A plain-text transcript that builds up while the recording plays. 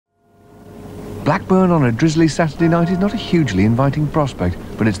Blackburn on a drizzly Saturday night is not a hugely inviting prospect,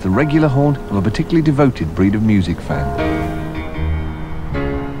 but it's the regular haunt of a particularly devoted breed of music fan.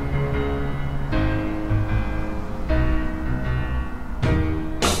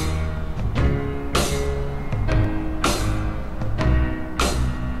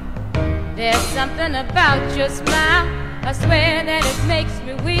 There's something about your smile, I swear that it makes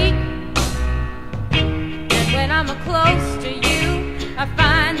me weak. And when I'm close to you, I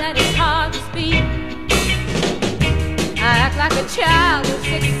find that it's hard to speak. I act like a child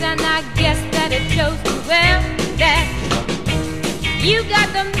who's 6, and I guess that it shows me well that you got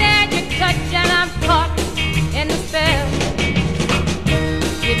the magic touch and I'm caught in the spell.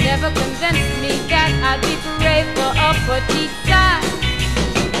 You never convinced me that I'd be brave for a petite size,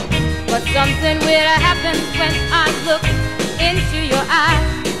 but something weird happens when I look into your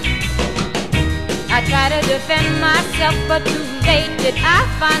eyes. I try to defend myself, but too late did I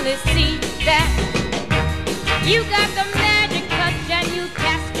finally see that you got the magic touch and you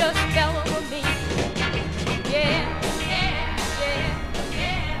cast your spell over me. Yeah, yeah, yeah,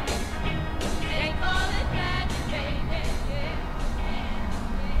 yeah. They call it magic, baby. Yeah,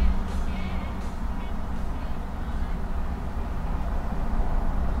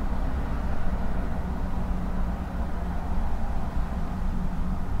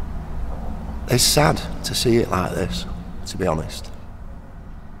 It's sad to see it like this, to be honest.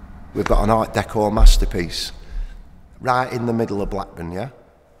 We've got an Art Deco masterpiece right in the middle of Blackburn, yeah?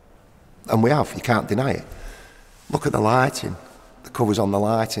 And we have, you can't deny it. Look at the lighting, the covers on the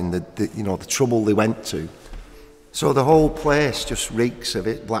lighting, the trouble they went to. So the whole place just reeks of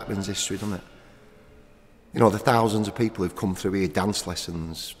it, Blackburn's history, doesn't it? You know, the thousands of people who've come through here, dance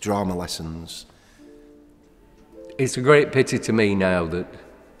lessons, drama lessons. It's a great pity to me now that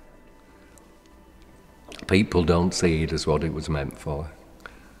people don't see it as what it was meant for.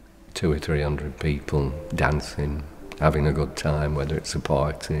 200 or 300 people dancing, having a good time, whether it's a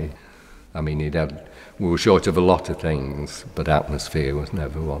party. I mean, we were short of a lot of things, but atmosphere was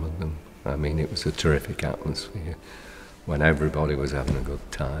never one of them. I mean, it was a terrific atmosphere when everybody was having a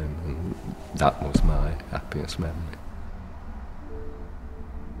good time, and that was my happiest memory.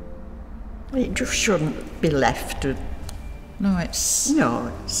 It just shouldn't be left. No, it's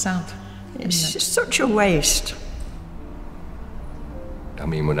sad. It's just such a waste. I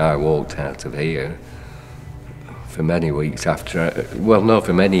mean, when I walked out of here, for many weeks after, well, no,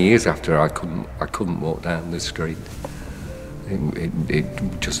 for many years after, I couldn't walk down the street. It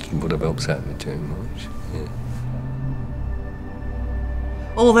just would have upset me too much. Yeah.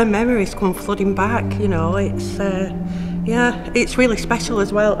 All their memories come flooding back. You know, it's it's really special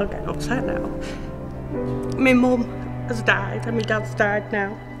as well. I'm getting upset now. My mum has died and my dad's died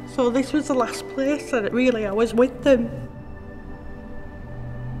now, so this was the last place that really I was with them.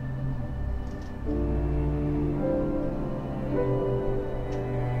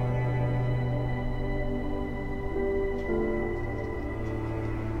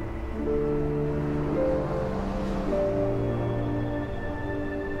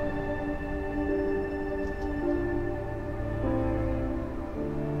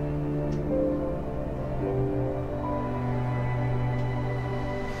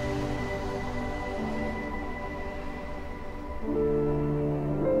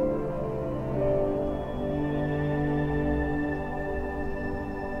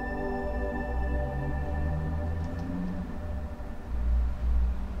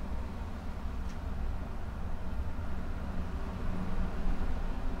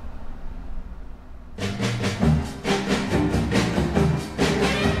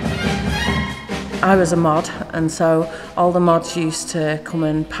 I was a mod, and so all the mods used to come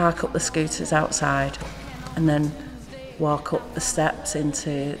and park up the scooters outside and then walk up the steps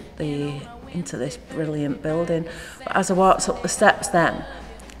into this brilliant building. But as I walked up the steps then,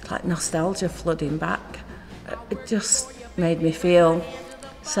 like nostalgia flooding back. It just made me feel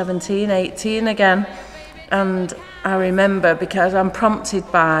 17, 18 again. And I remember, because I'm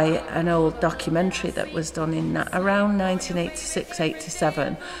prompted by an old documentary that was done in around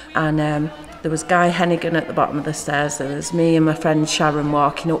 1986-87, and there was Guy Hennigan at the bottom of the stairs. There was me and my friend Sharon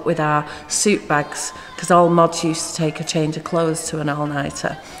walking up with our suit bags, because all mods used to take a change of clothes to an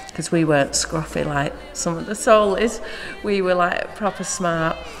all-nighter, because we weren't scruffy like some of the soulies. We were like proper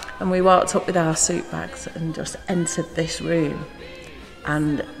smart, and we walked up with our suit bags and just entered this room,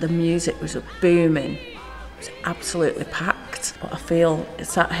 and the music was booming. It was absolutely packed. But I feel,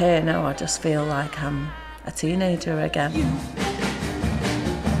 sat here now, I just feel like I'm a teenager again.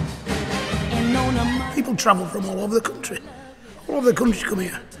 People travel from all over the country. All over the country come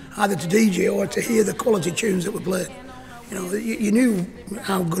here, either to DJ or to hear the quality tunes that were played. You know, you knew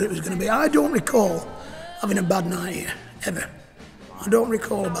how good it was going to be. I don't recall having a bad night here, ever. I don't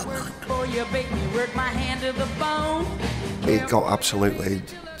recall a bad night. It got absolutely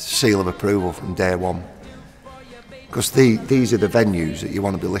seal of approval from day one. Because these are the venues that you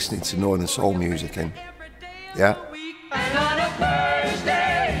want to be listening to Northern Soul music in. Yeah.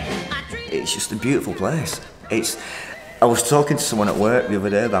 It's just a beautiful place. I was talking to someone at work the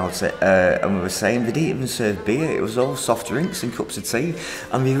other day about it, and we were saying they didn't even serve beer. It was all soft drinks and cups of tea.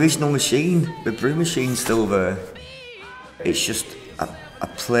 And the original machine, the brew machine's still there. It's just a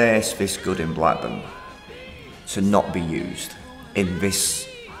place this good in Blackburn to not be used in this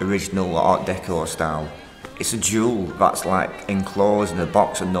original Art Deco style. It's a jewel that's like enclosed in a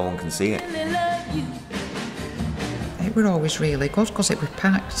box and no one can see it. It were always really good because it was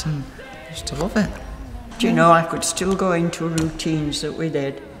packed and I used to love it. Do you know, I could still go into routines that we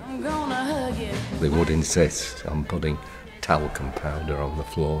did. They would insist on putting talcum powder on the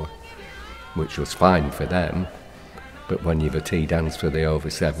floor, which was fine for them, but when you've a tea dance for the over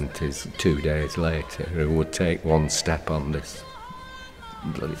 70s, 2 days later, it would take one step on this,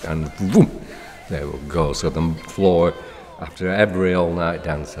 and boom, there would go. So the floor, after every all-night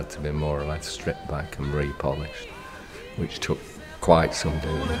dance, had to be more or less stripped back and repolished, which took quite some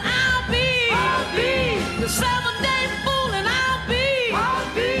doing.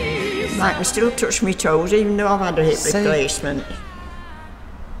 Like, I still touch my toes even though I've had a hip replacement.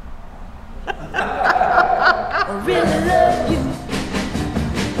 I really love you.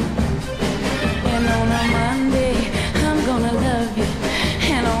 And on a Monday, I'm gonna love you.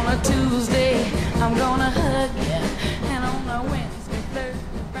 And on a Tuesday, I'm gonna hug you. And on a Wednesday,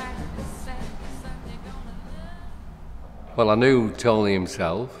 Thursday, Friday, Saturday, Sunday, gonna love you. Well, I knew Tony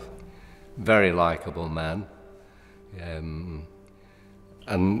himself, very likeable man,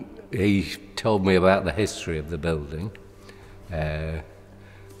 and he told me about the history of the building.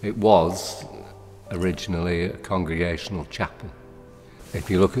 It was originally a congregational chapel. If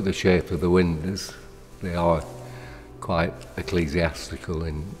you look at the shape of the windows, they are quite ecclesiastical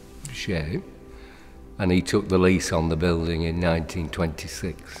in shape, and he took the lease on the building in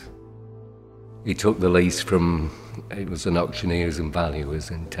 1926. He took the lease from, it was an auctioneers and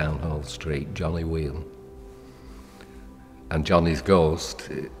valuers in Town Hall Street, Johnny Wheel. And Johnny's ghost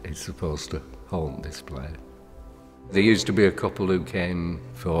is supposed to haunt this place. There used to be a couple who came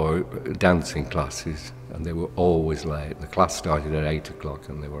for dancing classes, and they were always late. The class started at 8 o'clock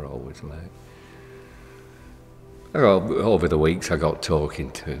and they were always late. Over the weeks I got talking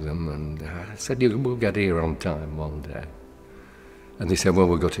to them, and I said, we'll get here on time one day. And they said, well,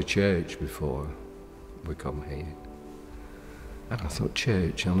 we'll go to church before we come here. And I thought,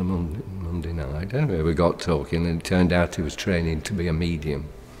 church on a Monday night? Anyway, we got talking, and it turned out he was training to be a medium.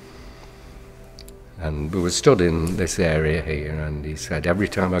 And we were stood in this area here, and he said, every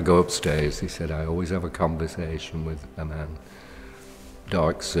time I go upstairs, he said, I always have a conversation with a man.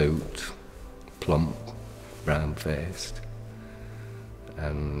 Dark suit, plump, brown-faced.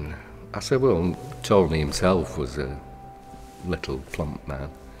 And I said, well, Tony himself was a little plump man.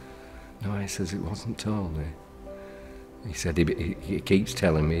 No, he says, it wasn't Tony. He said, he keeps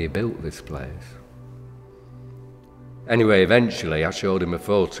telling me he built this place. Anyway, eventually I showed him a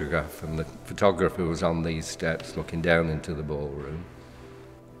photograph, and the photographer was on these steps looking down into the ballroom.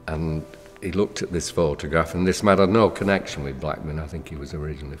 And he looked at this photograph, and this man had no connection with Blackburn. I think he was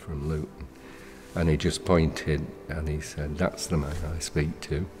originally from Luton. And he just pointed and he said, that's the man I speak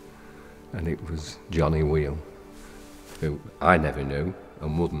to. And it was Johnny Wheel, who I never knew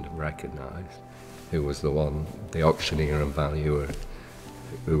and wouldn't have recognised, who was the one, the auctioneer and valuer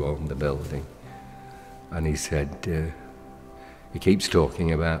who owned the building. And he said, he keeps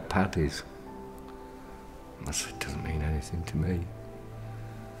talking about paddies. I said, it doesn't mean anything to me.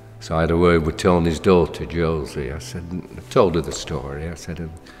 So I had a word with Tony's daughter, Josie. I said, I told her the story. I said,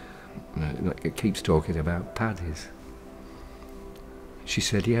 it keeps talking about paddies. She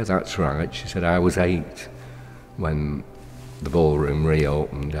said, yeah, that's right. She said, I was 8 when the ballroom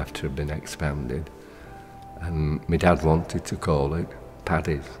reopened after it had been expanded. And my dad wanted to call it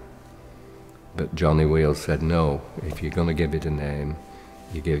Paddy's. But Johnny Wheel said, no, if you're going to give it a name,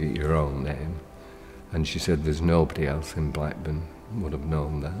 you give it your own name. And she said, there's nobody else in Blackburn would have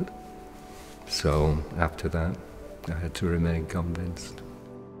known that. So after that, I had to remain convinced.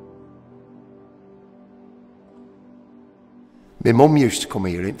 My mum used to come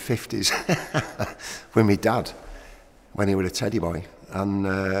here in the 50s with my dad when he was a teddy boy, and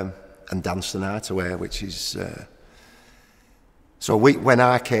dance the night away, which is... So when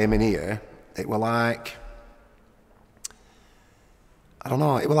I came in here, it was like... I don't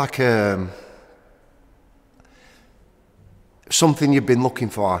know, it was like something you've been looking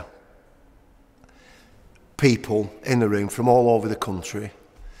for. People in the room from all over the country,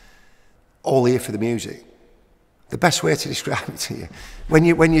 all here for the music. The best way to describe it to you,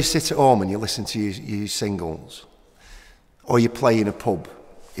 when you sit at home and you listen to your singles, or you play in a pub,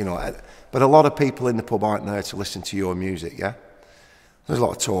 you know, but a lot of people in the pub aren't there to listen to your music, yeah? There's a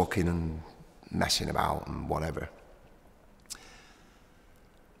lot of talking and messing about and whatever.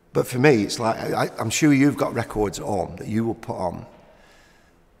 But for me, it's like, I'm sure you've got records at home that you will put on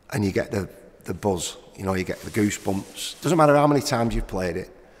and you get the buzz, you know, you get the goosebumps. Doesn't matter how many times you've played it,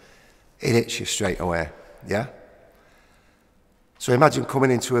 it hits you straight away, yeah? So imagine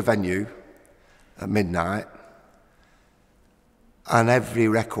coming into a venue at midnight and every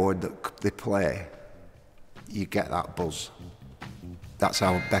record that they play, you get that buzz. That's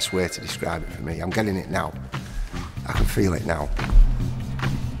our best way to describe it for me. I'm getting it now. I can feel it now.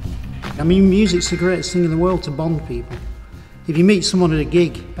 I mean, music's the greatest thing in the world to bond people. If you meet someone at a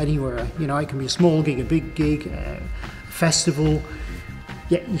gig anywhere, you know, it can be a small gig, a big gig, a festival,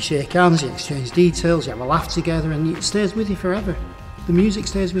 yeah, you shake hands, you exchange details, you have a laugh together, and it stays with you forever. The music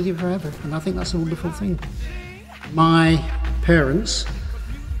stays with you forever, and I think that's a wonderful thing. My parents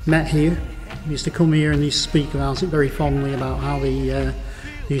met here. They used to come here and they used to speak about it very fondly, about how they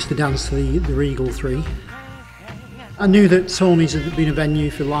used to dance to the Regal 3. I knew that Tony's had been a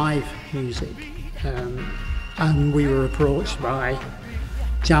venue for live music, and we were approached by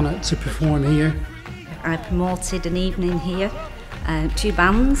Janet to perform here. I promoted an evening here, 2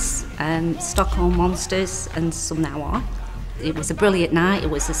 bands, Stockholm Monsters and Some Now Are. It was a brilliant night, it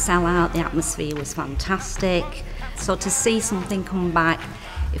was a sellout, the atmosphere was fantastic. So to see something come back,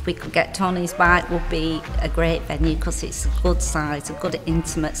 if we could get Tony's back, would be a great venue because it's a good size, a good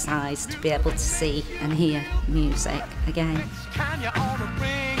intimate size to be able to see and hear music again.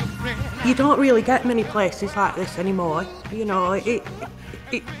 You don't really get many places like this anymore. You know,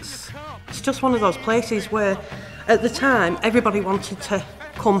 it's just one of those places where at the time everybody wanted to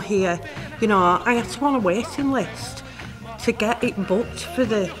come here. You know, I had to go on a waiting list to get it booked for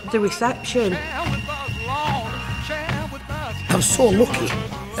the reception. I was so lucky.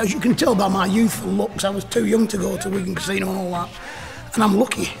 As you can tell by my youthful looks, I was too young to go to Wigan Casino and all that. And I'm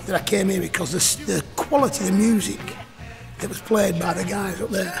lucky that I came here because the quality of the music that was played by the guys up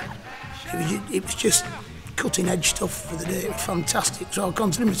there, it was just cutting edge stuff for the day. It was fantastic. So I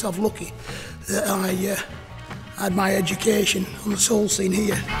consider myself lucky that I had my education on the soul scene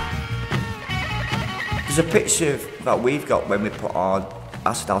here. There's a picture that we've got when we put our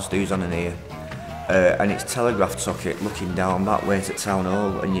acid house dues on in here. And it's telegraph socket looking down that way to Town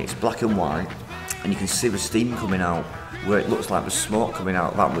Hall, and it's black and white, and you can see the steam coming out where it looks like the smoke coming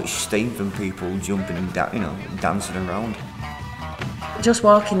out, that much steam from people jumping and dancing around. Just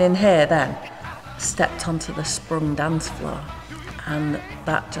walking in here then, stepped onto the sprung dance floor, and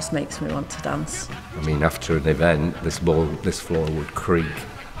that just makes me want to dance. I mean, after an event, this floor would creak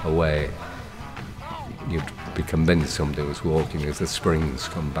away. You'd be convinced somebody was walking as the springs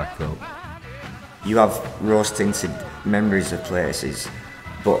come back up. You have rose-tinted memories of places,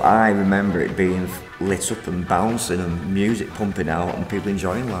 but I remember it being lit up and bouncing and music pumping out and people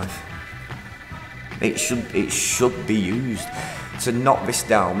enjoying life. It should be used. To knock this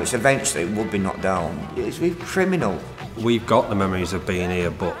down, which eventually would be knocked down, it's really criminal. We've got the memories of being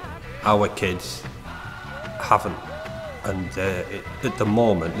here, but our kids haven't. And at the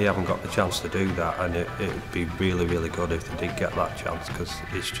moment, they haven't got the chance to do that, and it would be really, really good if they did get that chance, because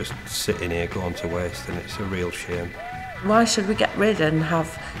it's just sitting here going to waste, and it's a real shame. Why should we get rid and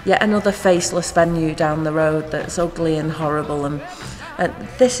have yet another faceless venue down the road that's ugly and horrible? And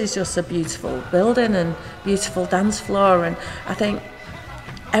this is just a beautiful building and beautiful dance floor, and I think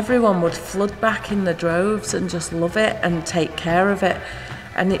everyone would flood back in the droves and just love it and take care of it.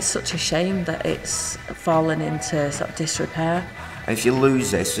 And it's such a shame that it's fallen into sort of disrepair. And if you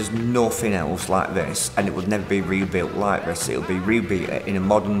lose this, there's nothing else like this, and it would never be rebuilt like this. It'll be rebuilt in a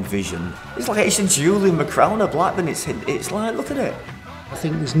modern vision. It's like it's a jewel in the crown of Blackburn. It's like, look at it. I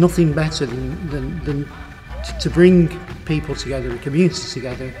think there's nothing better than to bring people together, a community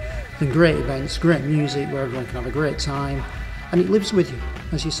together, than great events, great music, where everyone can have a great time. And it lives with you,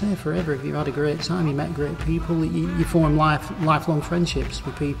 as you say, forever. If you've had a great time, you met great people, you form lifelong friendships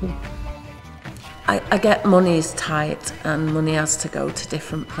with people. I get money's tight and money has to go to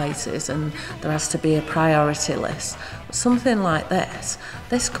different places and there has to be a priority list. But something like this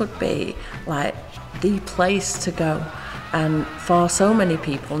could be like the place to go, and for so many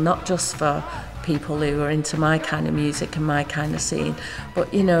people, not just for people who are into my kind of music and my kind of scene,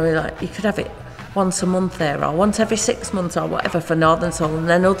 but you know, like you could have it once a month there, or once every 6 months, or whatever for Northern Soul, and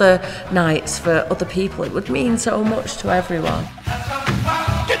then other nights for other people. It would mean so much to everyone.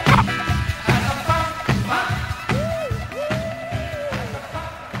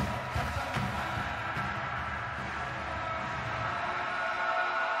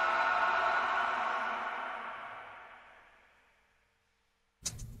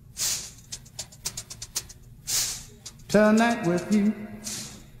 Tonight with you,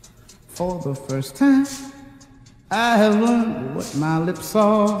 for the first time, I have learned what my lips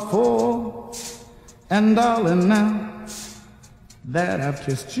are for. And darling, now that I've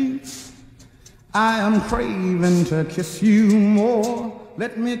kissed you, I am craving to kiss you more.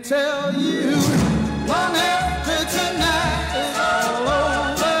 Let me tell you, long after tonight is all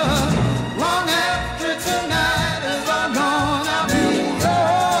over, long after tonight is all gone, I'll be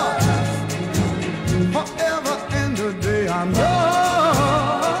yours forever and a day. I'm yours.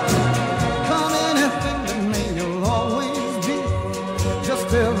 Come anything that may, you'll always be just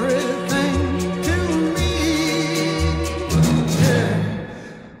everything to me.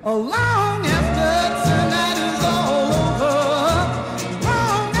 Yeah. Oh, long